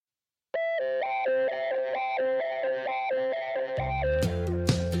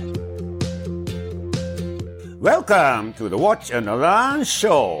Welcome to the Watch and Learn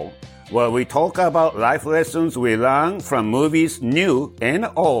show, where we talk about life lessons we learn from movies new and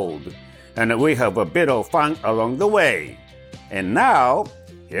old, and we have a bit of fun along the way. And now,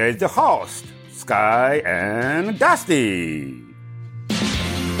 here's the host, Sky and Dusty.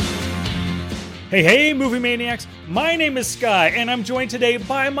 Hey, movie maniacs! My name is Sky, and I'm joined today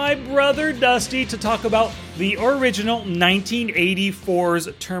by my brother Dusty to talk about the original 1984's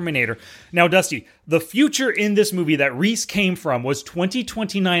Terminator. Now, Dusty, the future in this movie that Reese came from was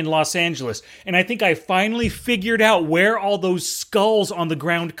 2029 Los Angeles, and I think I finally figured out where all those skulls on the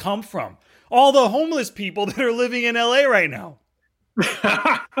ground come from. All the homeless people that are living in LA right now.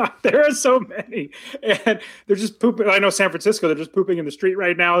 There are so many, and they're just pooping. I know San Francisco, they're just pooping in the street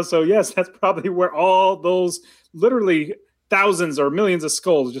right now. So yes, that's probably where all those literally thousands or millions of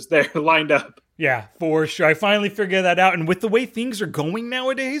skulls just there lined up. Yeah, for sure. I finally figured that out. And with the way things are going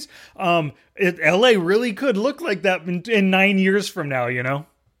nowadays, LA really could look like that in 9 years from now, you know?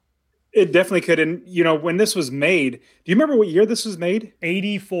 It definitely could. And, you know, when this was made, do you remember what year this was made?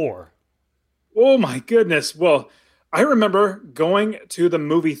 84. Oh, my goodness. Well, I remember going to the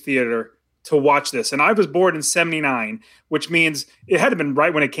movie theater to watch this, and I was born in 79, which means it had to have been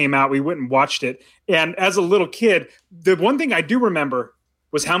right when it came out. We went and watched it. And as a little kid, the one thing I do remember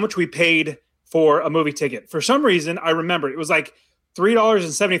was how much we paid for a movie ticket. For some reason, I remember it was like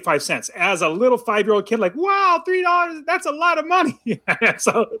 $3.75. As a little 5-year-old kid, like, wow, $3, that's a lot of money.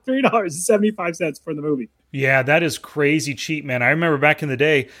 So $3.75 for the movie. Yeah, that is crazy cheap, man. I remember back in the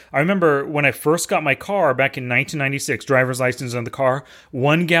day, I remember when I first got my car back in 1996, driver's license on the car,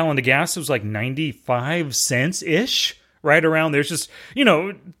 1 gallon of gas was like 95 cents-ish, right around. There's just, you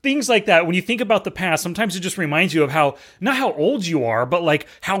know, things like that. When you think about the past, sometimes it just reminds you of how, not how old you are, but like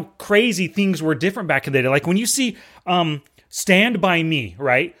how crazy things were different back in the day. Like when you see Stand By Me,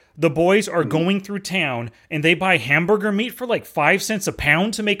 right? The boys are going through town and they buy hamburger meat for like 5 cents a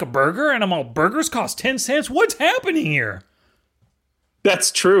pound to make a burger. And I'm all, burgers cost 10 cents? What's happening here?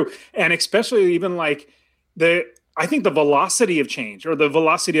 That's true. And especially even like I think the velocity of change, or the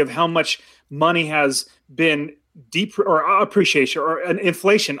velocity of how much money has been appreciation or an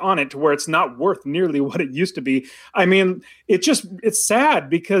inflation on it to where it's not worth nearly what it used to be. I mean, it's sad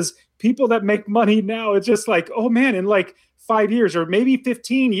because people that make money now, it's just like, oh man, in like 5 years or maybe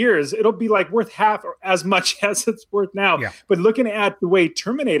 15 years, it'll be like worth half or as much as it's worth now. Yeah. But looking at the way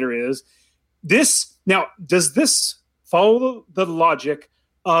Terminator is, does this follow the logic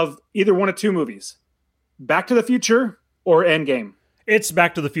of either one of two movies, Back to the Future or Endgame? It's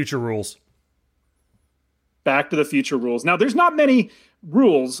Back to the Future rules. Back to the Future rules. Now, there's not many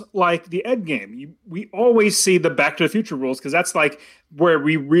rules like the Endgame. We always see the Back to the Future rules because that's like where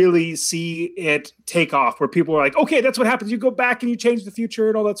we really see it take off, where people are like, okay, that's what happens. You go back and you change the future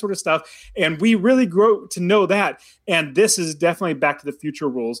and all that sort of stuff. And we really grow to know that. And this is definitely Back to the Future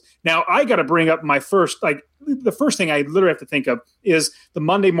rules. Now, I got to bring up the first thing I literally have to think of is the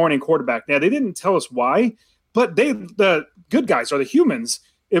Monday morning quarterback. Now, they didn't tell us why, but the good guys are the humans.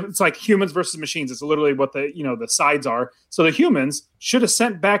 It's like humans versus machines. It's literally what the sides are. So the humans should have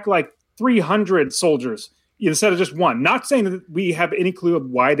sent back like 300 soldiers instead of just one. Not saying that we have any clue of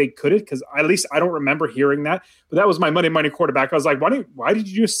why they couldn't, because at least I don't remember hearing that. But that was my Monday morning quarterback. I was like, why did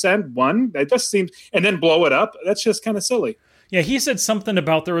you just send one? That just seems, and then blow it up. That's just kind of silly. Yeah, he said something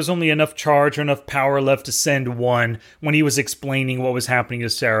about there was only enough charge or enough power left to send one when he was explaining what was happening to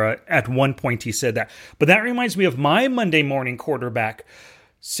Sarah. At one point he said that. But that reminds me of my Monday morning quarterback.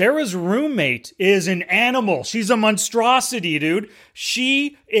 Sarah's roommate is an animal. She's a monstrosity, dude.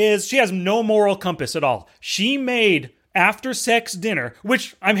 She has no moral compass at all. She made after sex dinner,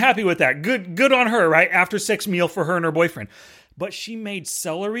 which I'm happy with that. Good on her, right? After sex meal for her and her boyfriend. But she made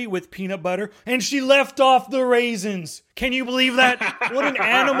celery with peanut butter and she left off the raisins. Can you believe that? What an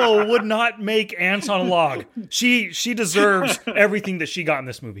animal would not make ants on a log? She deserves everything that she got in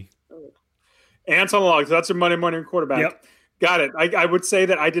this movie. Ants on a log. So that's her Monday morning quarterback. Yep. Got it. I would say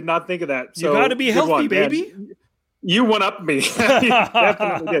that I did not think of that. So you got to be healthy, baby. Man. You one up me. You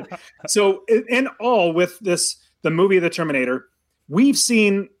definitely did. So in all with the movie The Terminator, we've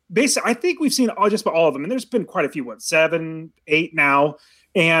seen I think we've seen just about all of them. And there's been quite a few, 7, 8 now.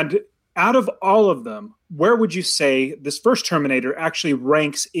 And out of all of them, where would you say this first Terminator actually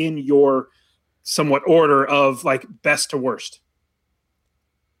ranks in your somewhat order of like best to worst?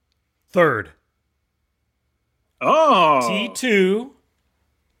 Third. Oh. T2,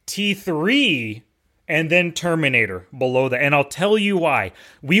 T3, and then Terminator below that. And I'll tell you why.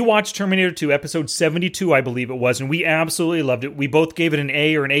 We watched Terminator 2, episode 72, I believe it was, and we absolutely loved it. We both gave it an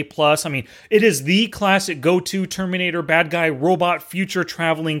A or an A+. I mean, it is the classic go-to Terminator, bad guy, robot, future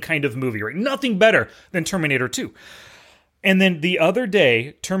traveling kind of movie, right? Nothing better than Terminator 2. And then the other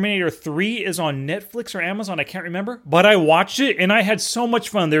day, Terminator 3 is on Netflix or Amazon, I can't remember. But I watched it and I had so much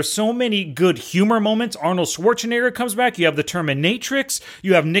fun. There's so many good humor moments. Arnold Schwarzenegger comes back. You have the Terminatrix.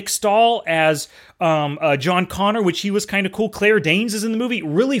 You have Nick Stahl as John Connor, which he was kind of cool. Claire Danes is in the movie.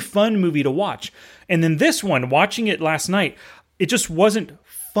 Really fun movie to watch. And then this one, watching it last night, it just wasn't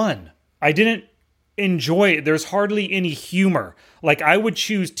fun. I didn't enjoy it. There's hardly any humor. Like, I would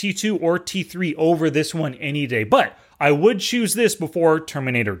choose T2 or T3 over this one any day. But I would choose this before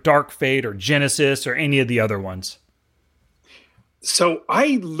Terminator Dark Fate or Genesis or any of the other ones. So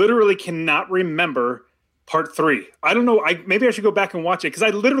I literally cannot remember part 3. I don't know. Maybe I should go back and watch it because I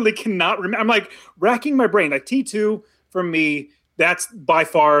literally cannot remember. I'm like racking my brain. Like T2 for me, that's by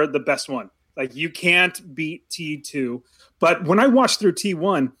far the best one. Like you can't beat T2. But when I watched through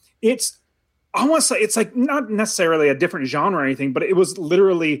T1, I want to say it's like not necessarily a different genre or anything, but it was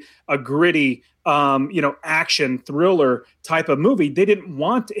literally a gritty, action thriller type of movie. They didn't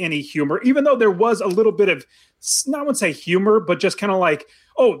want any humor, even though there was a little bit of, I wouldn't say humor, but just kind of like,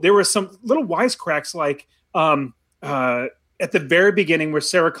 there were some little wisecracks, like at the very beginning where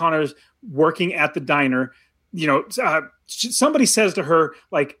Sarah Connor's working at the diner. Somebody says to her,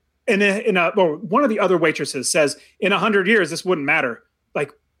 like, one of the other waitresses says, in 100 years, this wouldn't matter.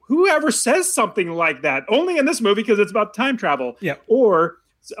 Like, whoever says something like that? Only in this movie because it's about time travel. Yeah. Or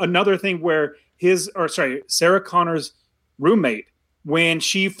another thing where Sarah Connor's roommate, when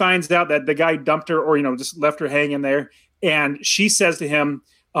she finds out that the guy dumped her or, just left her hanging there, and she says to him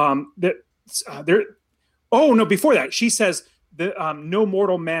before that, she says that no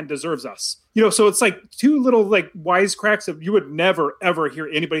mortal man deserves us. So it's like two little like wisecracks of you would never, ever hear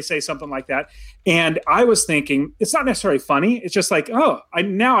anybody say something like that. And I was thinking, it's not necessarily funny. It's just like,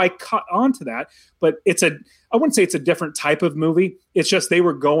 I caught on to that. But I wouldn't say it's a different type of movie. It's just they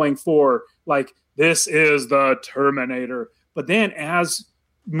were going for like, this is the Terminator. But then as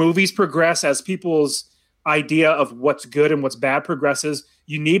movies progress, as people's idea of what's good and what's bad progresses,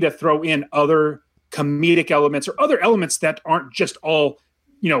 you need to throw in other comedic elements or other elements that aren't just all,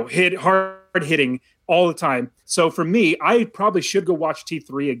 hard hitting all the time. So for me, I probably should go watch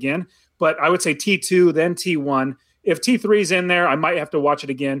T3 again, but I would say T2, then T1. If T3 is in there, I might have to watch it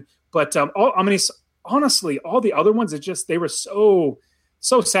again. But honestly, all the other ones, they were so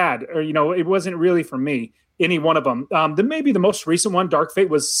sad, or, it wasn't really for me, any one of them. Maybe the most recent one, Dark Fate,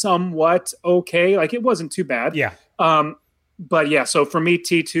 was somewhat okay. Like it wasn't too bad. Yeah. But yeah, so for me,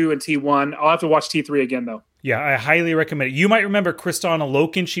 T2 and T1, I'll have to watch T3 again though. Yeah, I highly recommend it. You might remember Kristana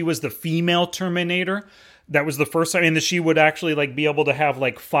Loken. She was the female Terminator. That was the first time, and that she would actually like be able to have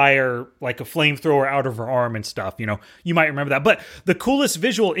like fire, like a flamethrower out of her arm and stuff. You might remember that. But the coolest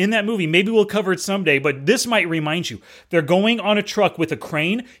visual in that movie, maybe we'll cover it someday, but this might remind you. They're going on a truck with a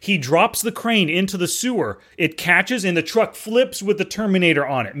crane. He drops the crane into the sewer. It catches, and the truck flips with the Terminator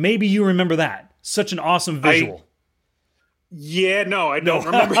on it. Maybe you remember that. Such an awesome visual. I don't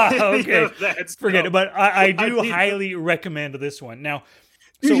remember. Okay, forget it. But I do highly recommend this one. Now,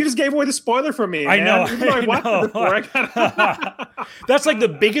 you just gave away the spoiler for me. I know. That's like the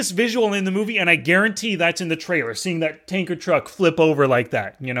biggest visual in the movie, and I guarantee that's in the trailer. Seeing that tanker truck flip over like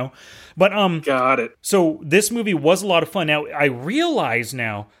that, But got it. So this movie was a lot of fun. Now I realize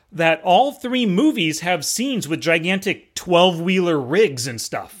now that all 3 movies have scenes with gigantic 12-wheeler rigs and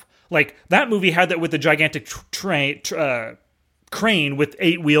stuff. Like, that movie had that with the gigantic crane with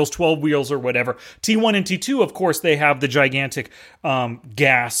 8 wheels, 12 wheels, or whatever. T1 and T2, of course, they have the gigantic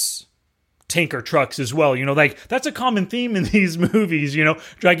gas tanker trucks as well. Like, that's a common theme in these movies,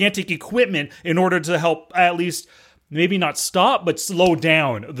 gigantic equipment in order to help at least maybe not stop, but slow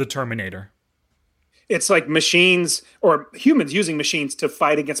down the Terminator. It's like machines or humans using machines to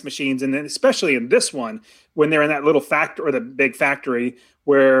fight against machines. And then especially in this one, when they're in that little factory or the big factory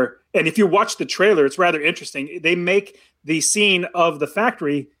and if you watch the trailer, it's rather interesting. They make the scene of the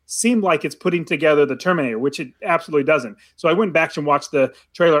factory seem like it's putting together the Terminator, which it absolutely doesn't. So I went back and watched the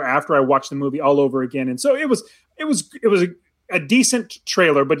trailer after I watched the movie all over again. And so it was a decent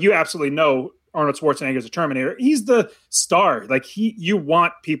trailer, but you absolutely know Arnold Schwarzenegger is a Terminator. He's the star. Like you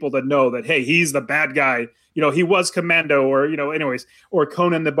want people to know that, hey, he's the bad guy. He was Commando or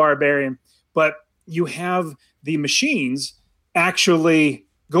Conan the Barbarian. But you have the machines actually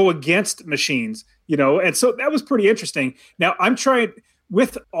go against machines, and so that was pretty interesting. Now I'm trying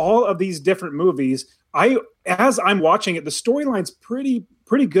with all of these different movies. As I'm watching it, the storyline's pretty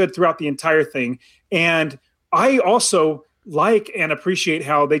pretty good throughout the entire thing. And I also like and appreciate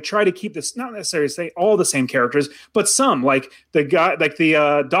how they try to keep this, not necessarily say all the same characters, but some, like the guy, like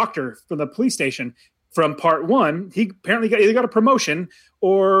the doctor from the police station from part 1. He apparently either got a promotion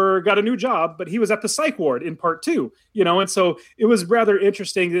or got a new job, but he was at the psych ward in part 2, and so it was rather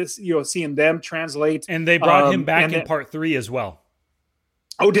interesting this, seeing them translate. And they brought him back in part 3 as well.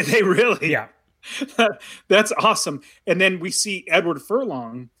 Oh, did they really? Yeah. That's awesome. And then we see Edward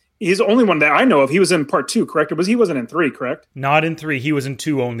Furlong. He's the only one that I know of. He was in part 2, correct? Or he wasn't in 3, correct? Not in 3. He was in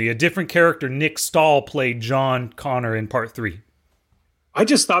 2 only. A different character, Nick Stahl, played John Connor in part 3. I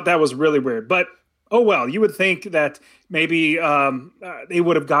just thought that was really weird. But, oh well, you would think that maybe they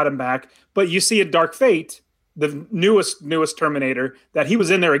would have got him back. But you see in Dark Fate, the newest Terminator, that he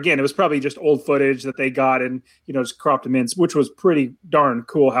was in there again. It was probably just old footage that they got and, just cropped him in, which was pretty darn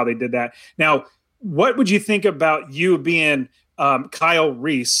cool how they did that. Now, what would you think about you being Kyle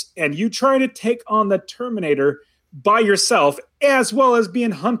Reese and you trying to take on the Terminator by yourself as well as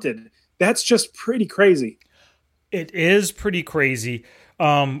being hunted? That's just pretty crazy. It is pretty crazy.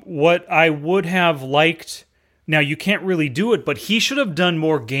 What I would have liked, now you can't really do it, but he should have done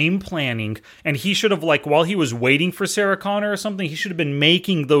more game planning, and he should have, like, while he was waiting for Sarah Connor or something, he should have been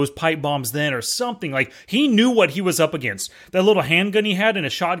making those pipe bombs then or something. Like, he knew what he was up against. That little handgun he had and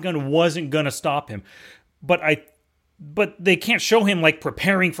a shotgun wasn't going to stop him. But they can't show him, like,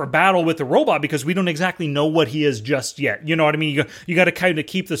 preparing for battle with the robot because we don't exactly know what he is just yet. You know what I mean? You got to kind of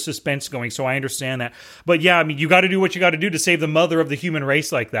keep the suspense going, so I understand that. But yeah, I mean, you got to do what you got to do to save the mother of the human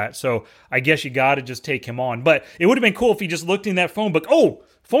race like that. So I guess you got to just take him on. But it would have been cool if he just looked in that phone book. Oh,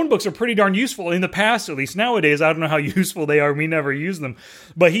 phone books are pretty darn useful in the past, at least nowadays. I don't know how useful they are. We never use them.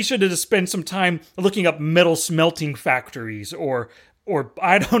 But he should have just spent some time looking up metal smelting factories or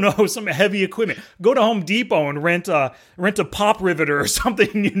I don't know, some heavy equipment. Go to Home Depot and rent a pop riveter or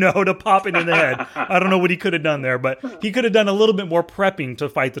something, to pop it in the head. I don't know what he could have done there, but he could have done a little bit more prepping to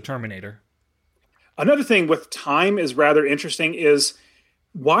fight the Terminator. Another thing with time is rather interesting is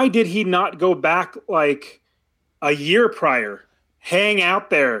why did he not go back like a year prior, hang out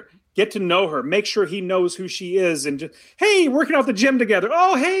there, get to know her, make sure he knows who she is, and just, hey, working out the gym together.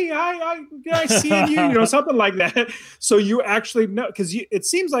 Oh, hey, I seeing you, something like that. So you actually know, because it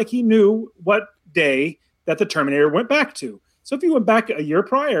seems like he knew what day that the Terminator went back to. So if you went back a year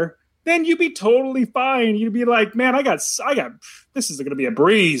prior, then you'd be totally fine. You'd be like, man, I got, this is going to be a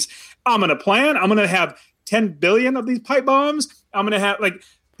breeze. I'm going to plan. I'm going to have 10 billion of these pipe bombs. I'm going to have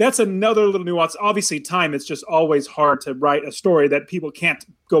that's another little nuance. Obviously, time, it's just always hard to write a story that people can't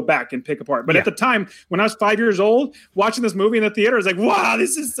go back and pick apart. But at the time, when I was 5 years old, watching this movie in the theater, I was like, wow,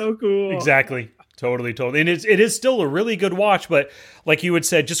 this is so cool. Exactly. Totally. And it is still a really good watch, but like you had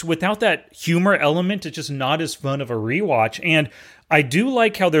said, just without that humor element, it's just not as fun of a rewatch. And I do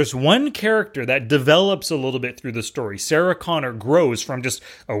like how there's one character that develops a little bit through the story. Sarah Connor grows from just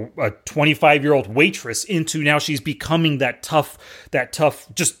a 25-year-old waitress into now she's becoming that tough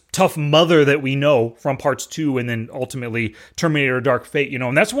mother that we know from parts 2 and then ultimately Terminator Dark Fate,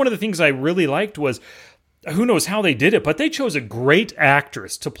 And that's one of the things I really liked was, who knows how they did it, but they chose a great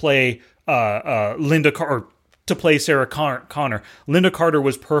actress to play Linda Carter. To play Sarah Connor. Linda Carter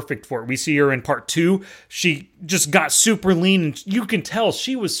was perfect for it. We see her in part 2. She just got super lean, and you can tell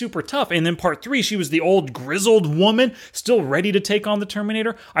she was super tough. And then part 3, she was the old grizzled woman, still ready to take on the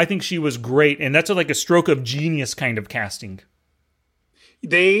Terminator. I think she was great, and that's like a stroke of genius kind of casting.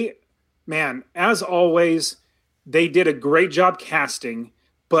 As always, they did a great job casting,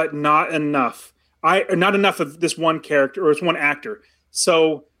 but not enough. Not enough of this one character or this one actor.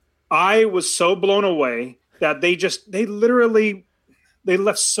 So I was so blown away that they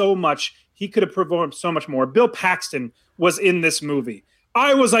left so much. He could have performed so much more. Bill Paxton was in this movie.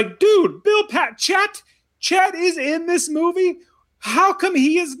 I was like, dude, Chet is in this movie? How come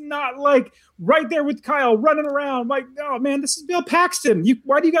he is not like right there with Kyle running around? Like, oh man, this is Bill Paxton.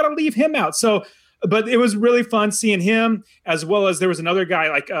 Why do you got to leave him out? So, but it was really fun seeing him, as well as there was another guy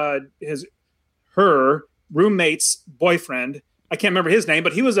like her roommate's boyfriend. I can't remember his name,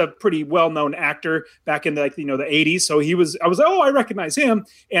 but he was a pretty well-known actor back in the 80s. So I was like, oh, I recognize him.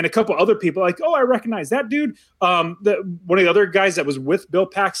 And a couple other people like, oh, I recognize that dude. One of the other guys that was with Bill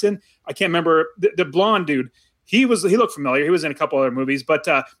Paxton, I can't remember, the blonde dude. He looked familiar. He was in a couple other movies, but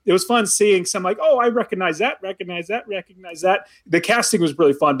it was fun seeing some like, oh, I recognize that. The casting was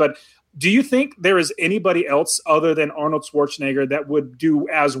really fun. But do you think there is anybody else other than Arnold Schwarzenegger that would do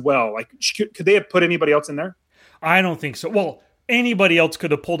as well? Like, could they have put anybody else in there? I don't think so. Well, anybody else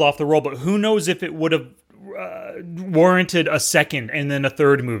could have pulled off the role, but who knows if it would have warranted a second and then a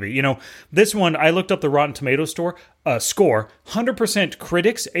third movie. You know, this one, I looked up the Rotten Tomatoes score, 100%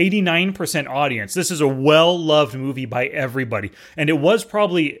 critics, 89% audience. This is a well-loved movie by everybody. And it was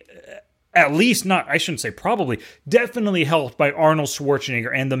probably, at least not, I shouldn't say probably, definitely helped by Arnold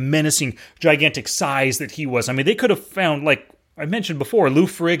Schwarzenegger and the menacing, gigantic size that he was. I mean, they could have found, like I mentioned before, Lou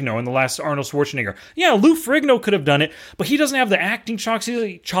Ferrigno in the last Arnold Schwarzenegger. Yeah, Lou Ferrigno could have done it, but he doesn't have the acting chops.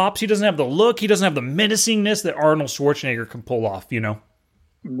 He doesn't have the look. He doesn't have the menacingness that Arnold Schwarzenegger can pull off, you know?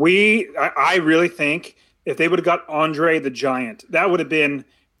 I really think if they would have got Andre the Giant, that would have been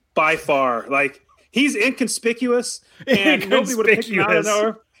by far, like, he's inconspicuous, and nobody would have picked him out of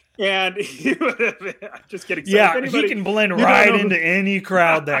nowhere. And he would have been, I'm just kidding. So yeah, he can blend right into any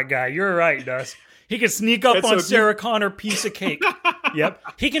crowd, that guy. You're right, Dust. He can sneak up on Sarah Connor, piece of cake. Yep.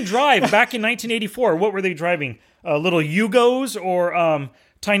 He can drive. Back in 1984, what were they driving? Little Yugos or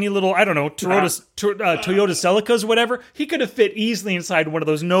tiny little, I don't know, Toyota Celicas, whatever. He could have fit easily inside one of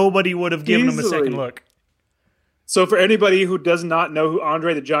those. Nobody would have given him a second look. So for anybody who does not know who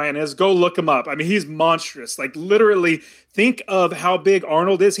Andre the Giant is, go look him up. I mean, he's monstrous. Like, literally, think of how big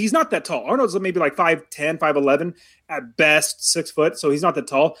Arnold is. He's not that tall. Arnold's maybe like 5'10", 5'11", at best 6 foot, so he's not that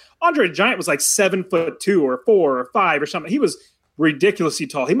tall. Andre the Giant was like 7'2" or 4 or 5 or something. He was ridiculously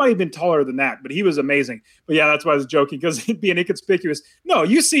tall. He might have been taller than that, but he was amazing. But yeah, that's why I was joking, because he'd be an inconspicuous. No,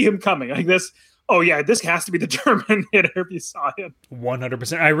 you see him coming like this. Oh, yeah, this has to be the Terminator if you saw him.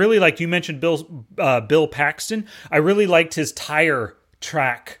 100%. I really liked, you mentioned Bill Paxton. I really liked his tire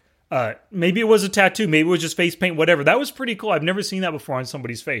track. Maybe it was a tattoo. Maybe it was just face paint, whatever. That was pretty cool. I've never seen that before on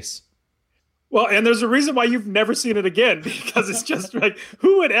somebody's face. Well, and there's a reason why you've never seen it again, because it's just like,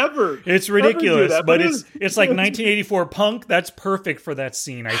 who would ever? It's ridiculous, but it's like 1984 punk. That's perfect for that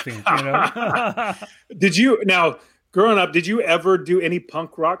scene, I think. You know? Growing up, did you ever do any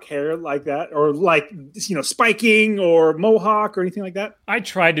punk rock hair like that? Or like, you know, spiking or mohawk or anything like that? I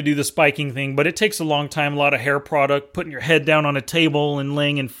tried to do the spiking thing, but it takes a long time, a lot of hair product, putting your head down on a table and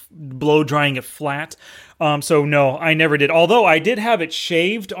laying and blow drying it flat. So no, I never did. Although I did have it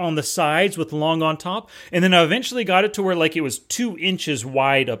shaved on the sides with long on top. And then I eventually got it to where like it was 2 inches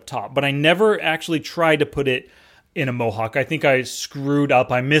wide up top. But I never actually tried to put it in a mohawk. I think I screwed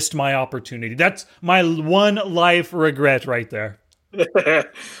up. I missed my opportunity. That's my one life regret right there.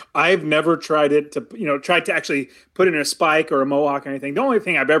 I've never tried to actually put in a spike or a mohawk or anything. The only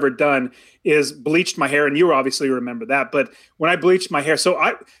thing I've ever done is bleached my hair, and you obviously remember that. But when I bleached my hair, so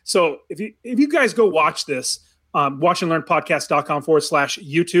if you guys go watch this,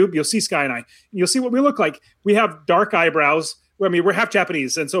 watchandlearnpodcast.com/YouTube, you'll see Sky and I, and you'll see what we look like. We have dark eyebrows. I mean, we're half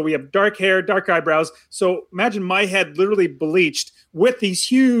Japanese, and so we have dark hair, dark eyebrows. So imagine my head literally bleached with these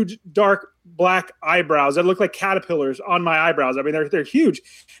huge, dark, black eyebrows that look like caterpillars on my eyebrows. I mean, they're huge.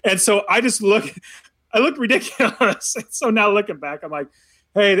 And so I look ridiculous. And so now looking back, I'm like,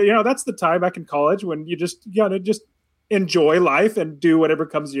 hey, you know, that's the time back in college when you gotta just enjoy life and do whatever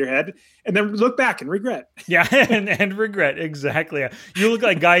comes to your head, and then look back and regret. Yeah, and regret, exactly. You look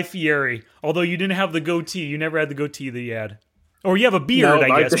like Guy Fieri, although you didn't have the goatee. You never had the goatee that you had. Or you have a beard,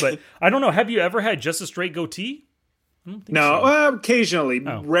 I guess, but I don't know. Have you ever had just a straight goatee? Occasionally,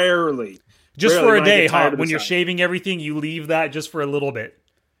 rarely. Just rarely, for a day, huh? When you're shaving everything, you leave that just for a little bit.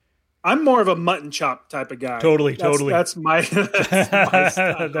 I'm more of a mutton chop type of guy. Totally. That's my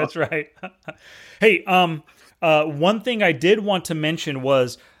style. That's right. Hey, one thing I did want to mention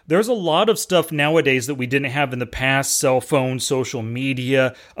was there's a lot of stuff nowadays that we didn't have in the past. Cell phones, social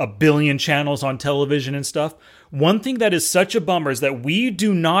media, a billion channels on television and stuff. One thing that is such a bummer is that we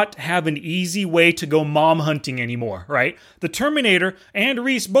do not have an easy way to go mom hunting anymore, right? The Terminator and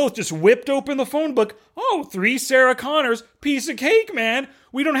Reese both just whipped open the phone book. Oh, 3 Sarah Connors, piece of cake, man.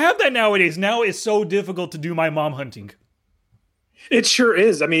 We don't have that nowadays. Now it's so difficult to do my mom hunting. It sure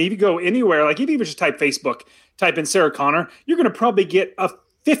is. I mean, if you go anywhere, like even if you just type Facebook, type in Sarah Connor, you're going to probably get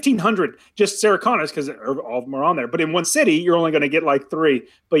 1,500 just Sarah Connors because all of them are on there. But in one city, you're only going to get like 3.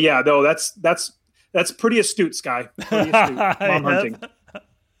 But yeah, no, that's pretty astute, Sky. Pretty astute. Mom hunting.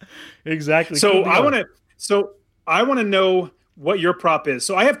 Exactly. So I want to know what your prop is.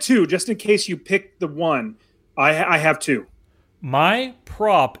 So I have 2, just in case you pick the one. I have 2. My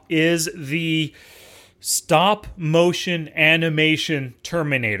prop is the stop motion animation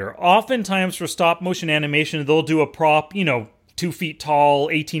Terminator. Oftentimes for stop motion animation, they'll do a prop, 2 feet tall,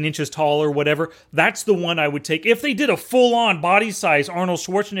 18 inches tall or whatever. That's the one I would take. If they did a full-on body size Arnold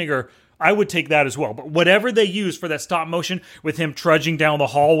Schwarzenegger, I would take that as well. But whatever they use for that stop motion with him trudging down the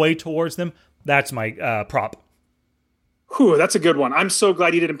hallway towards them, that's my prop. Whew, that's a good one. I'm so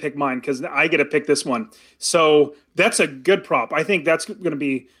glad you didn't pick mine because I get to pick this one. So that's a good prop. I think that's going to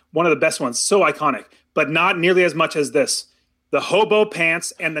be one of the best ones. So iconic. but not nearly as much as this. The hobo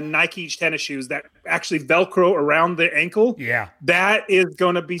pants and the Nike tennis shoes that actually Velcro around the ankle. Yeah. That is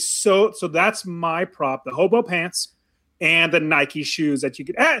going to be so that's my prop. The hobo pants and the Nike shoes that you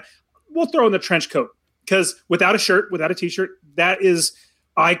could add. We'll throw in the trench coat because without a shirt, without a t-shirt, that is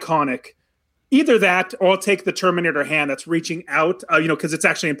iconic. Either that or I'll take the Terminator hand that's reaching out, because it's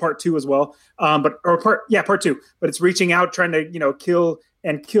actually in part 2 as well. Part 2, but it's reaching out, trying to,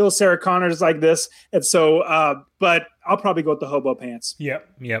 kill Sarah Connors like this. And so, but I'll probably go with the hobo pants. Yep.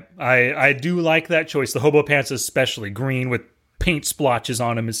 I do like that choice. The hobo pants, especially green with paint splotches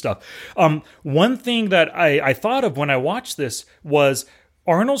on them and stuff. One thing that I thought of when I watched this was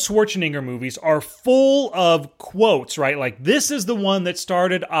Arnold Schwarzenegger movies are full of quotes, right? Like, this is the one that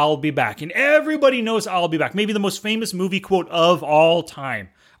started I'll be back. And everybody knows I'll be back. Maybe the most famous movie quote of all time.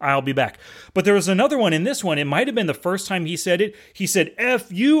 I'll be back. But there was another one in this one. It might have been the first time he said it. He said,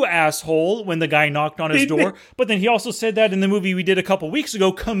 F you, asshole, when the guy knocked on his door. But then he also said that in the movie we did a couple weeks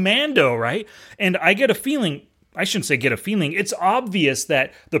ago, Commando, right? And I get a feeling, I shouldn't say get a feeling, it's obvious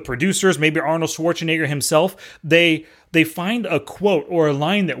that the producers, maybe Arnold Schwarzenegger himself, they find a quote or a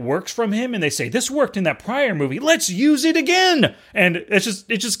line that works from him and they say, this worked in that prior movie, let's use it again. And it's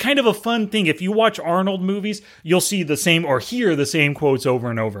just kind of a fun thing. If you watch Arnold movies, you'll see the same or hear the same quotes over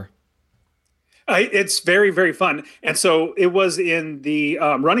and over. It's very, very fun. And so it was in the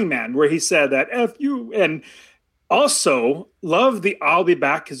Running Man where he said that F you, and also love the I'll be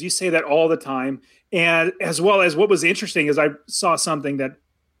back because you say that all the time. And as well as what was interesting is I saw something that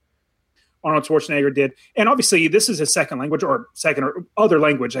Arnold Schwarzenegger did. And obviously this is his second language or other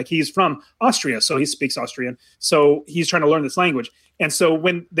language. Like he's from Austria, so he speaks Austrian. So he's trying to learn this language. And so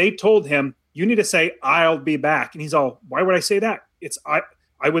when they told him, you need to say, I'll be back. And he's all, why would I say that?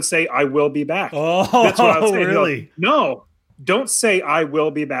 I would say, I will be back. Oh, that's what I would say. Really? No, don't say I will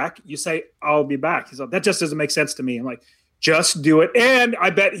be back. You say, I'll be back. He's like, that just doesn't make sense to me. I'm like, just do it. And I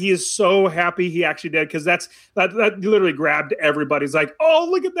bet he is so happy he actually did because that literally grabbed everybody. He's like, oh,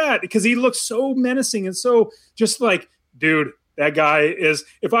 look at that. Because he looks so menacing and so just like, dude, that guy is,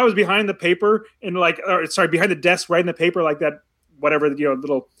 if I was behind the paper and behind the desk writing the paper like that, whatever,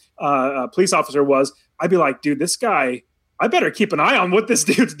 little police officer was, I'd be like, dude, this guy, I better keep an eye on what this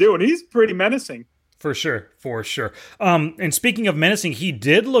dude's doing. He's pretty menacing. For sure. And speaking of menacing, he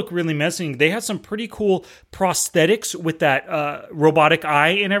did look really menacing. They had some pretty cool prosthetics with that robotic eye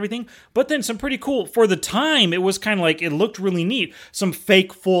and everything. But then some pretty cool, for the time, it was kind of like, it looked really neat. Some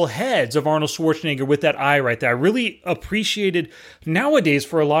fake full heads of Arnold Schwarzenegger with that eye right there. I really appreciated, nowadays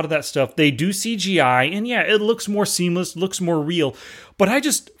for a lot of that stuff, they do CGI. And yeah, it looks more seamless, looks more real. But I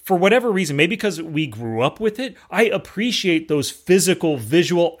just, for whatever reason, maybe because we grew up with it, I appreciate those physical,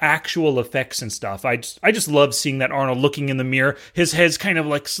 visual, actual effects and stuff. I just love seeing that Arnold looking in the mirror, his head's kind of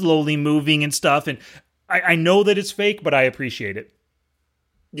like slowly moving and stuff. And I know that it's fake, but I appreciate it.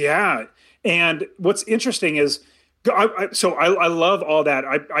 Yeah. And what's interesting is, I love all that.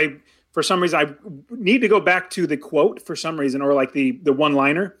 I for some reason, I need to go back to the quote for some reason, or like the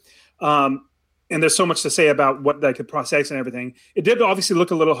one-liner. And there's so much to say about what that could prosthetics and everything. It did obviously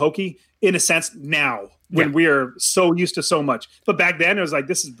look a little hokey in a sense now when we are so used to so much. But back then it was like,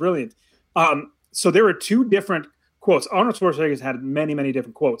 this is brilliant. So there were two different quotes. Arnold Schwarzenegger's had many, many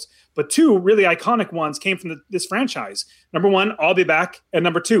different quotes, but two really iconic ones came from this franchise. Number one, I'll be back. And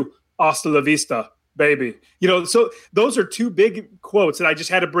number two, hasta la vista, baby. So those are two big quotes. And I just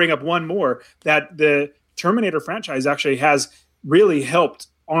had to bring up one more, that the Terminator franchise actually has really helped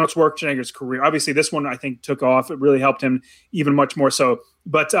Arnold Schwarzenegger's career. Obviously, this one I think took off. It really helped him even much more so.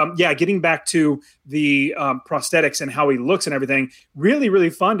 But getting back to the prosthetics and how he looks and everything, really, really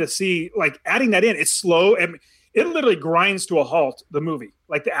fun to see. Like adding that in, it's slow and it literally grinds to a halt. The movie,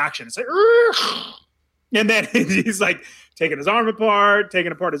 like the action, it's like, and then he's like taking his arm apart,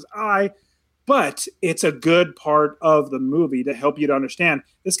 taking apart his eye. But it's a good part of the movie to help you to understand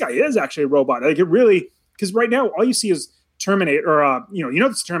this guy is actually a robot. Like it really, because right now all you see is Terminator, or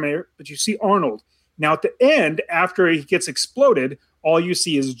it's Terminator, but you see Arnold. Now at the end, after he gets exploded, all you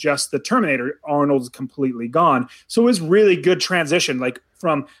see is just the Terminator. Arnold's completely gone. So it was really good transition, like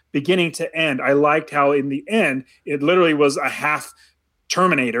from beginning to end. I liked how in the end, it literally was a half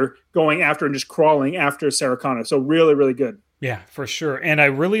Terminator going after and just crawling after Sarah Connor. So really, really good. Yeah, for sure. And I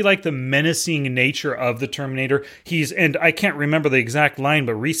really like the menacing nature of the Terminator. And I can't remember the exact line,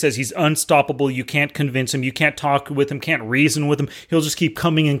 but Reese says he's unstoppable. You can't convince him. You can't talk with him, can't reason with him. He'll just keep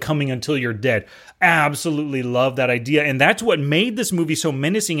coming and coming until you're dead. Absolutely love that idea. And that's what made this movie so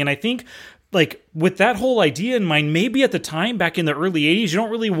menacing. And I think like with that whole idea in mind, maybe at the time back in the early 80s, you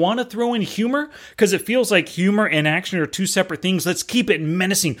don't really want to throw in humor because it feels like humor and action are two separate things. Let's keep it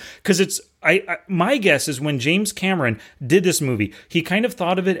menacing because it's my guess is when James Cameron did this movie, he kind of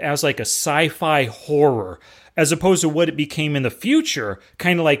thought of it as like a sci-fi horror as opposed to what it became in the future,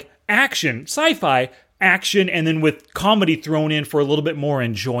 kind of like action, sci-fi action, and then with comedy thrown in for a little bit more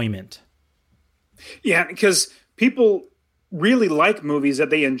enjoyment. Yeah, because people really like movies that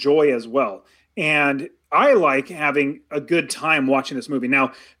they enjoy as well. And I like having a good time watching this movie.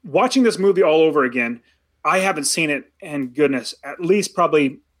 Now, watching this movie all over again, I haven't seen it in goodness, at least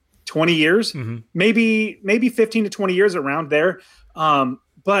probably 20 years, maybe 15 to 20 years around there.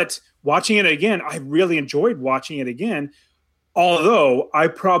 But watching it again, I really enjoyed watching it again. Although I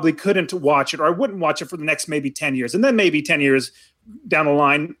probably couldn't watch it, or I wouldn't watch it for the next maybe 10 years. And then maybe 10 years down the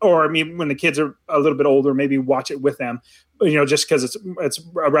line, or I mean, when the kids are a little bit older, maybe watch it with them, just because it's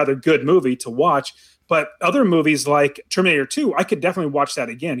a rather good movie to watch. But other movies like Terminator 2, I could definitely watch that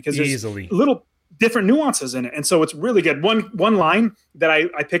again because there's little different nuances in it. And so it's really good. One line that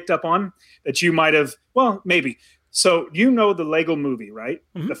I picked up on that you might have, well, maybe. So the Lego movie, right?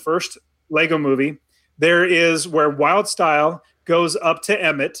 Mm-hmm. The first Lego movie. There is where Wild Style goes up to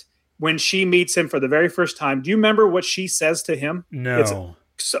Emmett when she meets him for the very first time. Do you remember what she says to him? No.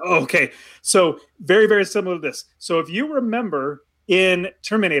 So very, very similar to this. So if you remember in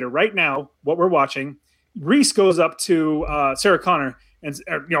Terminator right now, what we're watching, Reese goes up to Sarah Connor and,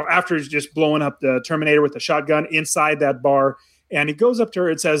 after he's just blowing up the Terminator with the shotgun inside that bar. And he goes up to her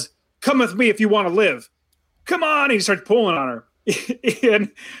and says, "Come with me if you want to live. Come on." And he starts pulling on her.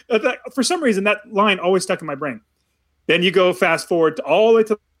 And for some reason, that line always stuck in my brain. Then you go fast forward to all the way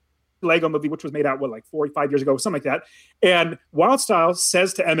to the Lego movie, which was made out, like 45 years ago, something like that. And Wild Style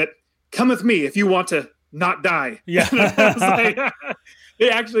says to Emmett, "Come with me if you want to not die." Yeah. They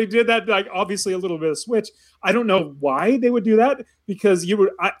actually did that, like obviously a little bit of switch. I don't know why they would do that because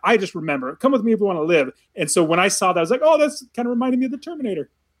I just remember, "Come with me if you want to live." And so when I saw that, I was like, oh, that's kind of reminding me of the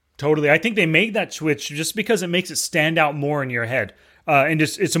Terminator. Totally. I think they made that switch just because it makes it stand out more in your head. And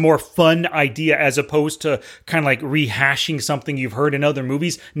just it's a more fun idea as opposed to kind of like rehashing something you've heard in other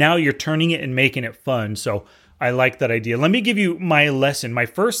movies. Now you're turning it and making it fun. So I like that idea. Let me give you my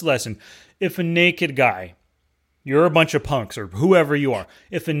first lesson. If a naked guy, you're a bunch of punks or whoever you are,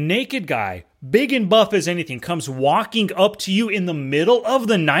 if a naked guy, big and buff as anything, comes walking up to you in the middle of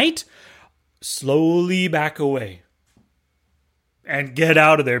the night, slowly back away. And get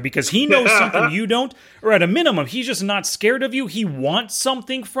out of there because he knows something you don't, or at a minimum, he's just not scared of you. He wants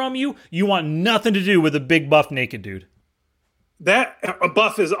something from you. You want nothing to do with a big buff naked dude. That a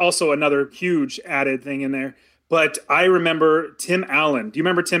buff is also another huge added thing in there. But I remember Tim Allen. Do you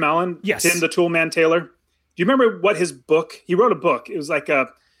remember Tim Allen? Yes. Tim the Toolman Taylor. Do you remember what his book? He wrote a book. It was like a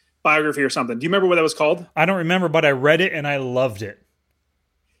biography or something. Do you remember what that was called? I don't remember, but I read it and I loved it.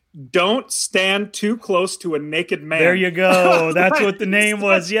 Don't stand too close to a naked man. There you go. That's what the name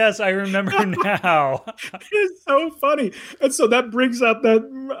was. Yes, I remember now. It's so funny. And so that brings up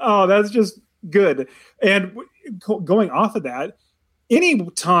that's just good. And going off of that, any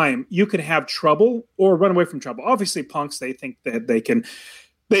time you can have trouble or run away from trouble. Obviously, punks, they think that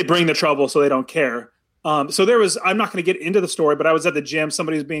they bring the trouble so they don't care. So I'm not going to get into the story, but I was at the gym.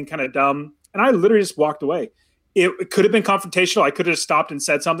 Somebody was being kind of dumb, and I literally just walked away. It could have been confrontational. I could have stopped and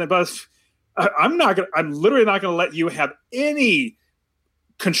said something, but I'm literally not going to let you have any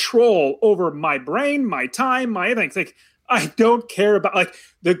control over my brain, my time, my anything. Like, I don't care about, like,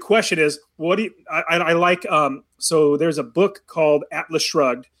 the question is, what do you, I like, so there's a book called Atlas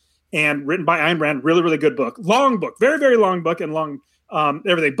Shrugged and written by Ayn Rand, really, really good book, long book, very, very long book and long,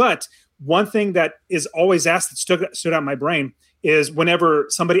 everything. But one thing that is always asked that stood out in my brain is whenever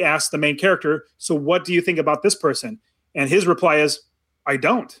somebody asks the main character, "So what do you think about this person?" And his reply is, I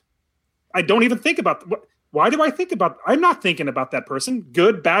don't even think about why do I think about, I'm not thinking about that person,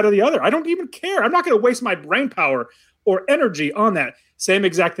 good, bad, or the other. I don't even care. I'm not going to waste my brain power or energy on that. Same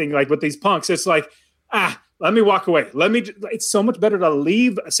exact thing like with these punks. It's like, let me walk away. It's so much better to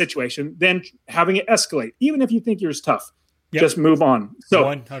leave a situation than having it escalate. Even if you think you're tough, just move on. So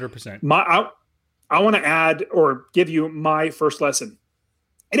 100%. I want to add or give you my first lesson.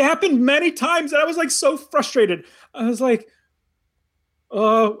 It happened many times and I was like so frustrated. I was like,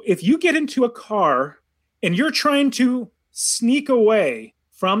 if you get into a car and you're trying to sneak away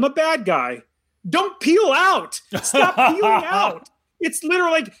from a bad guy, don't peel out. Stop peeling out. It's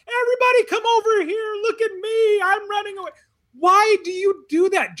literally like, everybody come over here. Look at me. I'm running away. Why do you do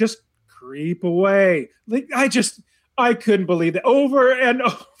that? Just creep away. Like, I couldn't believe it. Over and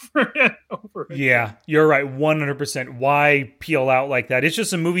over and over again. Yeah, you're right. 100%. Why peel out like that? It's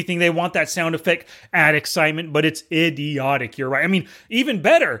just a movie thing. They want that sound effect, add excitement, but it's idiotic. You're right. I mean, even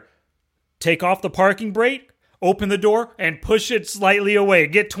better, take off the parking brake, open the door, and push it slightly away.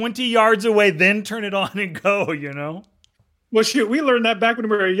 Get 20 yards away, then turn it on and go, you know? Well, shoot, we learned that back when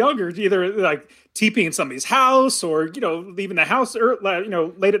we were younger, either like TPing in somebody's house or, leaving the house,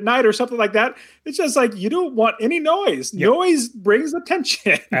 late at night or something like that. It's just like, you don't want any noise. Yep. Noise brings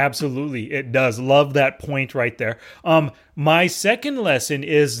attention. Absolutely. It does. Love that point right there. My second lesson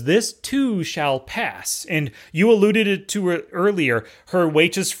is this too shall pass. And you alluded to it earlier. Her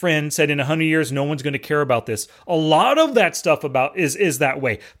waitress friend said in 100 years, no one's going to care about this. A lot of that stuff about is that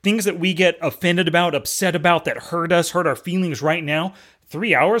way. Things that we get offended about, upset about, that hurt us, hurt our feelings right now.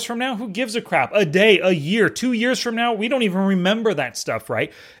 3 hours from now, who gives a crap? A day, a year, 2 years from now, we don't even remember that stuff,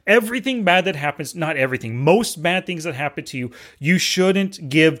 right? Everything bad that happens, not everything, most bad things that happen to you, you shouldn't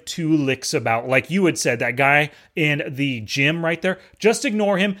give two licks about. Like you had said, that guy in the gym right there, just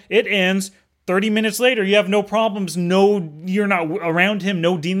ignore him. It ends. 30 minutes later, you have no problems. No, you're not around him,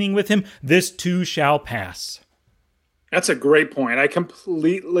 no dealing with him. This too shall pass. That's a great point. I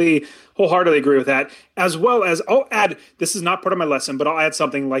completely, wholeheartedly agree with that. As well as, I'll add, this is not part of my lesson, but I'll add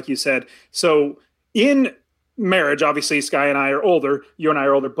something like you said. So in marriage, obviously, Sky and I are older. You and I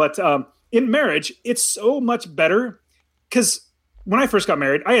are older. But in marriage, it's so much better because when I first got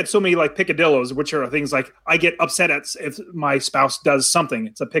married, I had so many like picadillos, which are things like I get upset at if my spouse does something.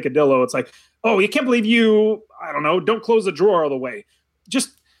 It's a picadillo. It's like, oh, you can't believe you, I don't know, don't close the drawer all the way.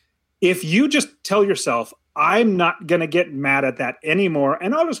 If you just tell yourself, I'm not going to get mad at that anymore,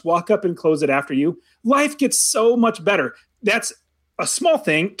 and I'll just walk up and close it after you, life gets so much better. That's a small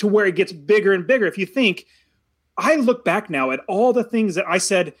thing to where it gets bigger and bigger. If you think, I look back now at all the things that I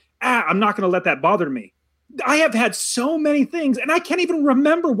said, I'm not going to let that bother me. I have had so many things, and I can't even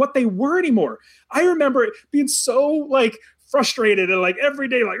remember what they were anymore. I remember being so like frustrated and like every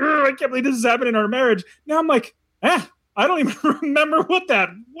day, like, I can't believe this is happening in our marriage. Now I'm like, I don't even remember what that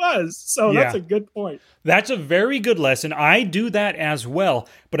was. So That's a good point. That's a very good lesson. I do that as well,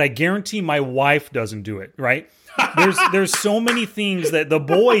 but I guarantee my wife doesn't do it, right? There's so many things that the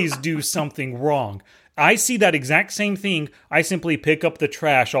boys do something wrong. I see that exact same thing. I simply pick up the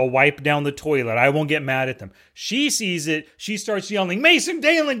trash. I'll wipe down the toilet. I won't get mad at them. She sees it. She starts yelling, Mason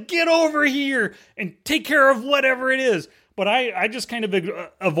Dalen, get over here and take care of whatever it is. But I just kind of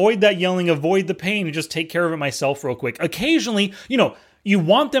avoid that yelling, avoid the pain, and just take care of it myself real quick. Occasionally, you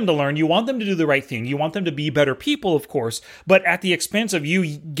want them to learn. You want them to do the right thing. You want them to be better people, of course. But at the expense of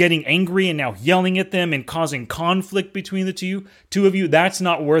you getting angry and now yelling at them and causing conflict between the two of you, that's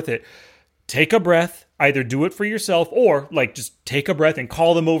not worth it. Take a breath. Either do it for yourself or just take a breath and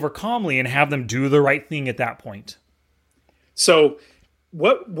call them over calmly and have them do the right thing at that point. So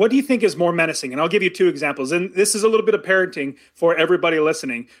what do you think is more menacing? And I'll give you two examples. And this is a little bit of parenting for everybody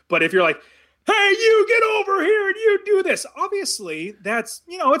listening. But if you're like, hey, you get over here and you do this. Obviously, that's,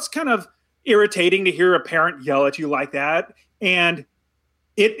 it's kind of irritating to hear a parent yell at you like that. And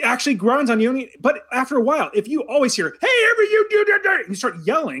it actually grinds on you. But after a while, if you always hear, hey, ever you do that, and you start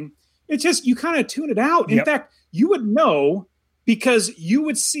yelling, it's just, you kind of tune it out. In fact, you would know because you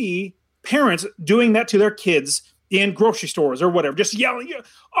would see parents doing that to their kids in grocery stores or whatever, just yelling,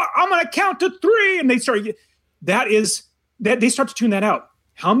 I'm going to count to 3. And they start, they start to tune that out.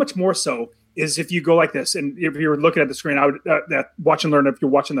 How much more so is if you go like this? And if you're looking at the screen, I would watch and learn. If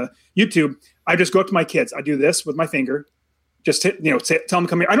you're watching the YouTube, I just go up to my kids. I do this with my finger, just tell them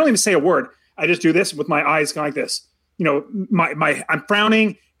come here. I don't even say a word. I just do this with my eyes going like this. I'm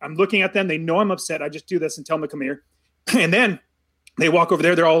frowning. I'm looking at them. They know I'm upset. I just do this and tell them to come here. And then they walk over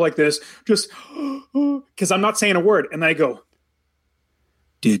there. They're all like this, just because I'm not saying a word. And then I go,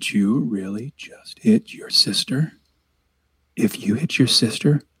 did you really just hit your sister? If you hit your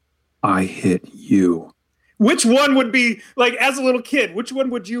sister, I hit you. Which one would be like, as a little kid, which one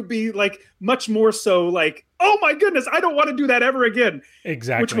would you be like much more so like, oh my goodness, I don't want to do that ever again?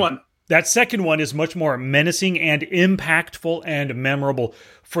 Exactly. Which one? That second one is much more menacing and impactful and memorable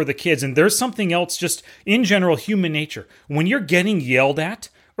for the kids. And there's something else just in general, human nature. When you're getting yelled at,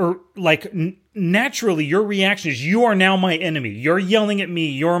 or naturally your reaction is, you are now my enemy. You're yelling at me.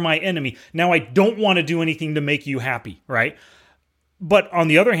 You're my enemy. Now I don't want to do anything to make you happy, right? But on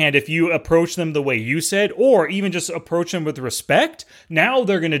the other hand, if you approach them the way you said, or even just approach them with respect, now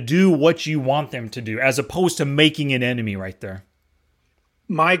they're going to do what you want them to do, as opposed to making an enemy right there.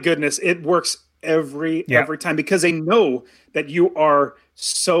 My goodness, it works every time because they know that you are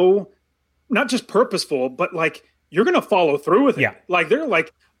so not just purposeful, but like you're going to follow through with it. Yeah. Like they're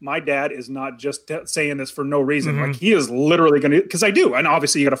like, my dad is not just saying this for no reason. Like he is literally going to, because I do. And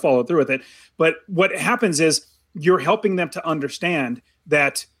obviously you got to follow through with it. But what happens is you're helping them to understand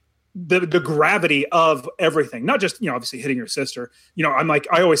that the gravity of everything, not just, obviously hitting your sister. I'm like,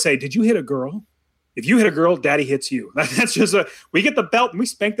 I always say, did you hit a girl? If you hit a girl, daddy hits you. That's just we get the belt and we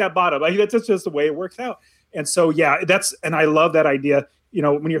spank that bottom. Like, that's just the way it works out. And so, yeah, and I love that idea.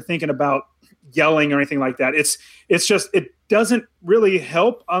 When you're thinking about yelling or anything like that, it's just, it doesn't really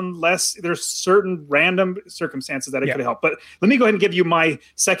help unless there's certain random circumstances that it could help. But let me go ahead and give you my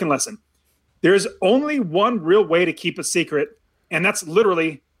second lesson. There's only one real way to keep a secret, and that's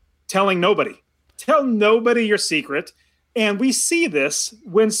literally telling nobody. Tell nobody your secret. And we see this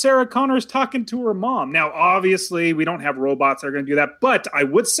when Sarah Connor is talking to her mom. Now, obviously, we don't have robots that are going to do that. But I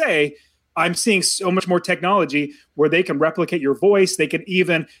would say I'm seeing so much more technology where they can replicate your voice. They can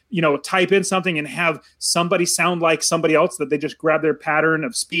even, type in something and have somebody sound like somebody else, that they just grab their pattern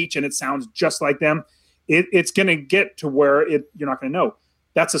of speech and it sounds just like them. It's going to get to where you're not going to know.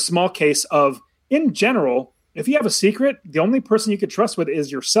 That's a small case of, in general, if you have a secret, the only person you could trust with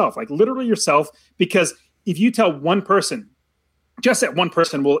is yourself, like literally yourself, because if you tell one person, just that one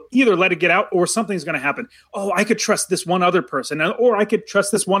person will either let it get out or something's going to happen. Oh, I could trust this one other person, or I could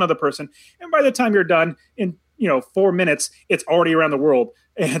trust this one other person. And by the time you're done in, 4 minutes, it's already around the world.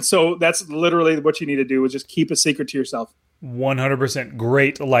 And so that's literally what you need to do, is just keep a secret to yourself. 100%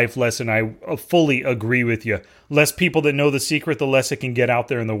 great life lesson. I fully agree with you. Less people that know the secret, the less it can get out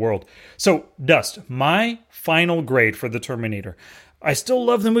there in the world. So, Dust, my final grade for The Terminator. I still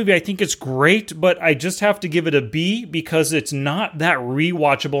love the movie. I think it's great, but I just have to give it a B because it's not that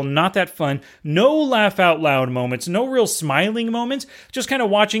rewatchable, not that fun. No laugh out loud moments, no real smiling moments. Just kind of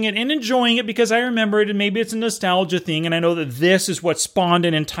watching it and enjoying it because I remember it, and maybe it's a nostalgia thing, and I know that this is what spawned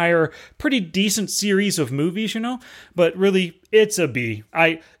an entire pretty decent series of movies, But really, it's a B.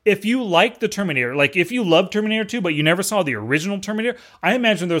 If you like The Terminator, like if you love Terminator 2, but you never saw the original Terminator, I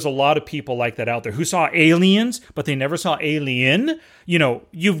imagine there's a lot of people like that out there who saw Aliens, but they never saw Alien.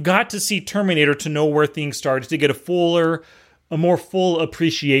 You've got to see Terminator to know where things started, to get a more full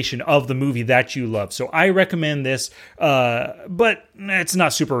appreciation of the movie that you love. So I recommend this, but it's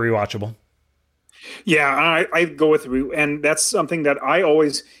not super rewatchable. Yeah, I go with you. And that's something that I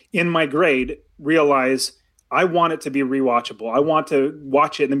always, in my grade, realize I want it to be rewatchable. I want to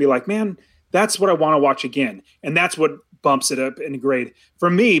watch it and be like, man, that's what I want to watch again. And that's what bumps it up in grade. For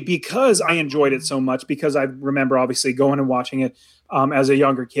me, because I enjoyed it so much, because I remember obviously going and watching it as a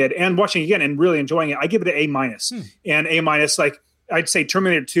younger kid and watching it again and really enjoying it, I give it an A-. And A-, like I'd say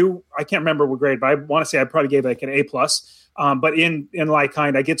Terminator 2, I can't remember what grade, but I want to say I probably gave it like an A+. But in like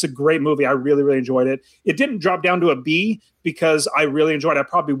kind, it's a great movie. I really, really enjoyed it. It didn't drop down to a B because I really enjoyed it. I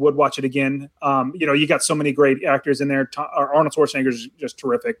probably would watch it again. You got so many great actors in there. Arnold Schwarzenegger is just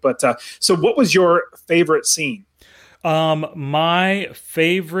terrific. But so what was your favorite scene? My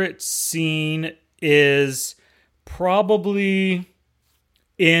favorite scene is probably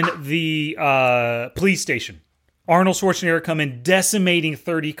in the police station. Arnold Schwarzenegger come in decimating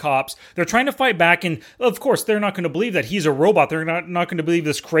 30 cops. They're trying to fight back, and of course, they're not going to believe that he's a robot. They're not going to believe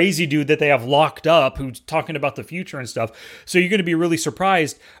this crazy dude that they have locked up who's talking about the future and stuff. So you're going to be really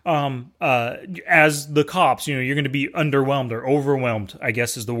surprised as the cops. You're going to be underwhelmed or overwhelmed, I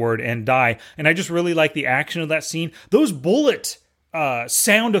guess is the word, and die. And I just really like the action of that scene. Those bullet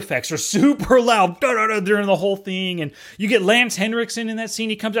sound effects are super loud during the whole thing, and you get Lance Henriksen in that scene.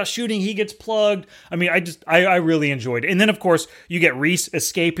 He comes out shooting, he gets plugged. I mean, I really enjoyed it. And then of course you get Reese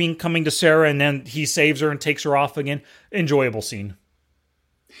escaping, coming to Sarah, and then he saves her and takes her off again. Enjoyable scene.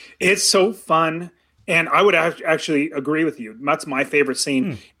 It's so fun, and I would actually agree with you. That's my favorite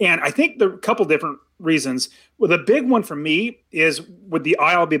scene. And I think there are a couple different reasons. Well, the big one for me is with the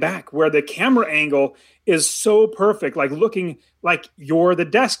I'll Be Back, where the camera angle is so perfect, like looking like you're the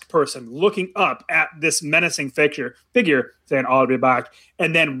desk person looking up at this menacing figure saying I'll be back,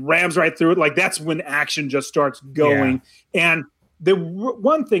 and then rams right through it. Like that's when action just starts going. Yeah. And the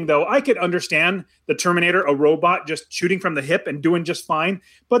one thing though, I could understand the Terminator, a robot just shooting from the hip and doing just fine,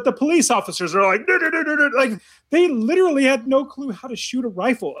 but the police officers are like, like they literally had no clue how to shoot a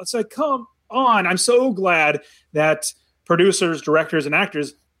rifle. It's like, come on. I'm so glad that producers, directors, and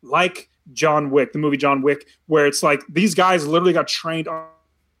actors like John Wick, the movie John Wick, where it's like these guys literally got trained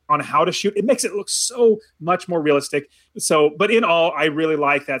on how to shoot. It makes it look so much more realistic. So, but in all, I really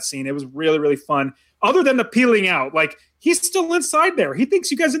like that scene. It was really, really fun. Other than the peeling out, like he's still inside there. He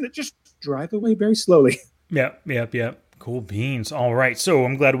thinks you guys just drive away very slowly. Yep. Cool beans. All right. So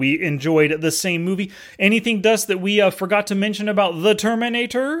I'm glad we enjoyed the same movie. Anything, Dust, that we forgot to mention about The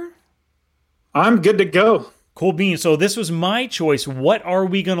Terminator? I'm good to go. Cool beans. So this was my choice. What are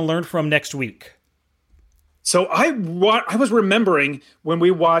we going to learn from next week? So I was remembering when we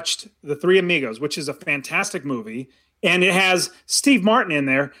watched The Three Amigos, which is a fantastic movie, and it has Steve Martin in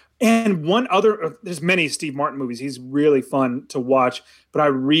there. And one other, there's many Steve Martin movies. He's really fun to watch, but I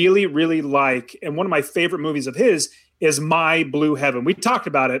really, really like, and one of my favorite movies of his is My Blue Heaven. We talked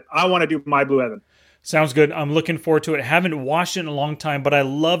about it. I want to do My Blue Heaven. Sounds good. I'm looking forward to it. Haven't watched it in a long time, but I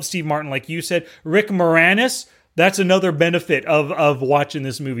love Steve Martin. Like you said, Rick Moranis, that's another benefit of watching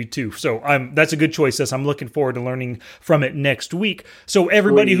this movie too. So that's a good choice. I'm looking forward to learning from it next week. So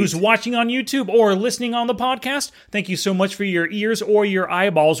everybody who's watching on YouTube or listening on the podcast, thank you so much for your ears or your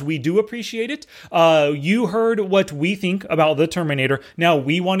eyeballs. We do appreciate it. You heard what we think about The Terminator. Now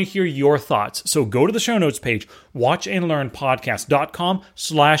we want to hear your thoughts. So go to the show notes page,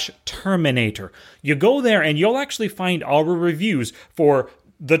 watchandlearnpodcast.com/Terminator. You go there and you'll actually find our reviews for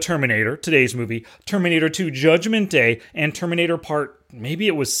The Terminator, today's movie, Terminator 2 Judgment Day, and Terminator Part, maybe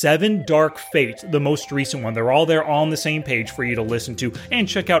it was 7, Dark Fate, the most recent one. They're all there on the same page for you to listen to and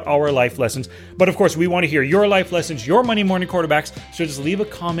check out our life lessons. But of course, we want to hear your life lessons, your Monday morning quarterbacks, so just leave a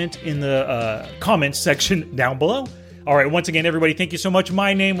comment in the comments section down below. All right, once again, everybody, thank you so much.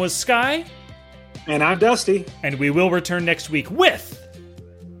 My name was Sky. And I'm Dusty. And we will return next week with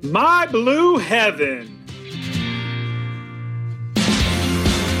My Blue Heaven.